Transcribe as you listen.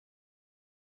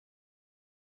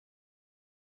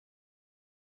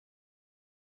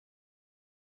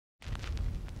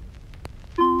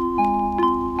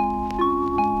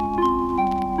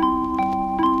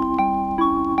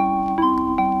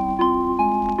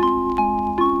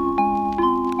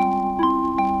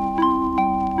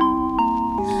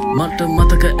Mata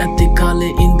mataka ඇති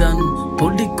කාලේ ඉඳන්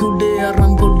පොඩි කුඩේ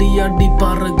අරන් පොඩි අඩි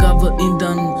පාර ගව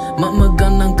ඉඳන් මම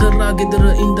ගණන් කරා ගෙදර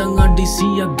ඉඳන් අඩි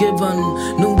 100ක් ගෙවන්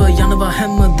නුඹ යනවා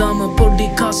හැමදාම පොඩි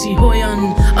කාසි හොයන්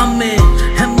අම්මේ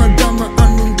හැමදාම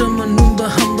අනුන්ටම නුඹ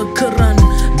හම්බ කරන්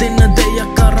දෙන්න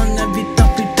දෙයක් අරන් ඇවිත්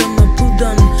අපිටම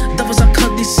පුදන් දවසක්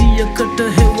හදිසියකට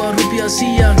හෙව්වා රුපියල්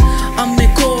 100ක්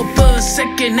අම්මේ කෝප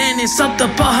සැකේ නෑනේ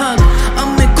සත පහක්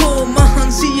අම්මේ කෝ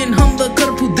මහන්සියෙන් හම්බ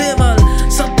කරපු දේවල්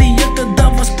සතියට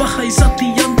දවස් 5යි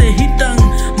සතියන්තේ හිටන්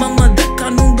මම දැක්ක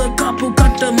නුඹ කපු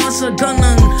කට මාස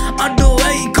ගණන් අඩෝ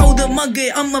ඇයි කවුද මගේ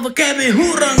අම්මව කෑවේ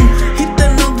හුරන්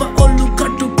හිතනවා ඔලු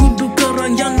කටු කුඩු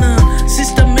කරන් යන්න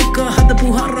සිස්ටම් එක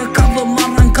හදපු හරකව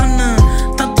මරන් කන්න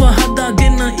තත්ව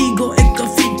හදාගෙන ඊගෝ එක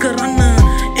ෆීඩ් කරන්න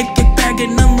එකෙක්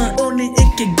පෑගෙනම ඕනේ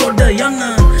එකෙක් ගොඩ යන්න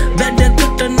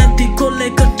වැඩකට නැති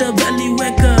කොලෙකට වැලිව්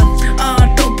එක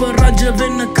ආටෝප රජ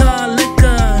වෙන කාලෙක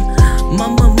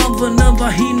මම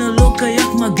මවනවා හින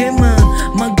ලෝකයක් මගේම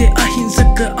මගේ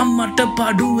අහිංසක අම්මට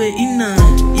පාඩුවේ ඉන්න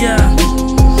yeah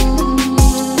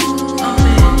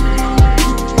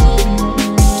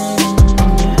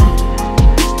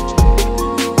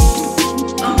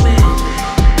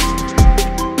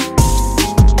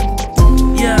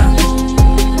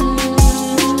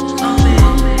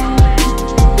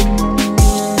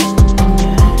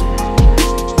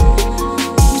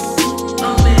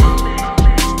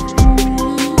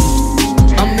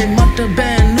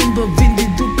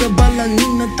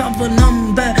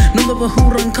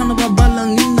hurang kanava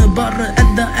balang inna bara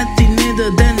edda ඇති නේද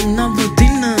දැන්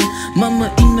නවතින මම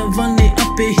ඉන්නවන්නේ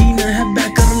අපේ හින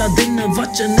හැබැයි කරලා දෙන්න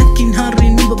වචනකින් හරි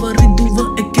නුඹව රිදුව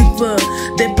එකෙක්ව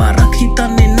දෙපාරක්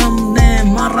හිතන්නේ නම් නෑ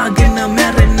මරාගෙන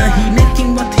මැරෙන්න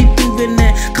හිනකින්වත් හිතුවේ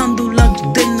නෑ කඳුලක්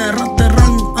දෙන්න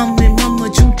රතරන් අම්මේ මම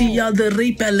චුටි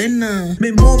ආදරේ පැලෙන්න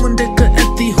මේ මොමන්ට් එක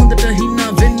ඇති හොඳට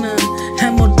හිනා වෙන්න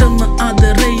හැමෝටම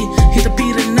ආදරේ හිත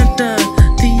පිරෙන්නට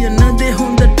තියන දේ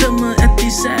හොඳටම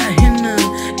ඇති සෑහෙන්න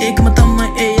ඒකම තමයි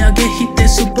එයාගේ හිතේ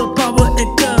සුපර් පවර්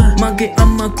එක මගේ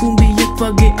අම්මා කුඹියෙක්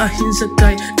වගේ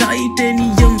අහිංසකයි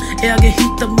ටයිටේනියම් එයාගේ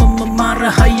හිත මම මාර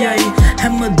හයයි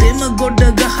හැමදේම ගොඩ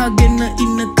ගහගෙන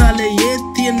ඉන්න කාලේ ඒ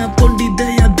තියෙන පොඩි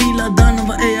දෙයක් දීලා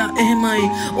දානවා එයා එහෙමයි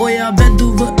ඔයා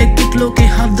බැදුව එකෙක් ලෝකේ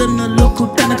හදන ලොකු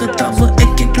තැනක තව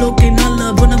එකෙක් ලෝකේ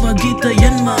නලවනවා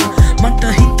ගීතයෙන්ම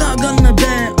මට හිතා ගන්න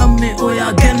බෑ අම්මේ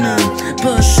ඔයා ගැන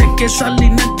පර්ස් එකේ සල්ලි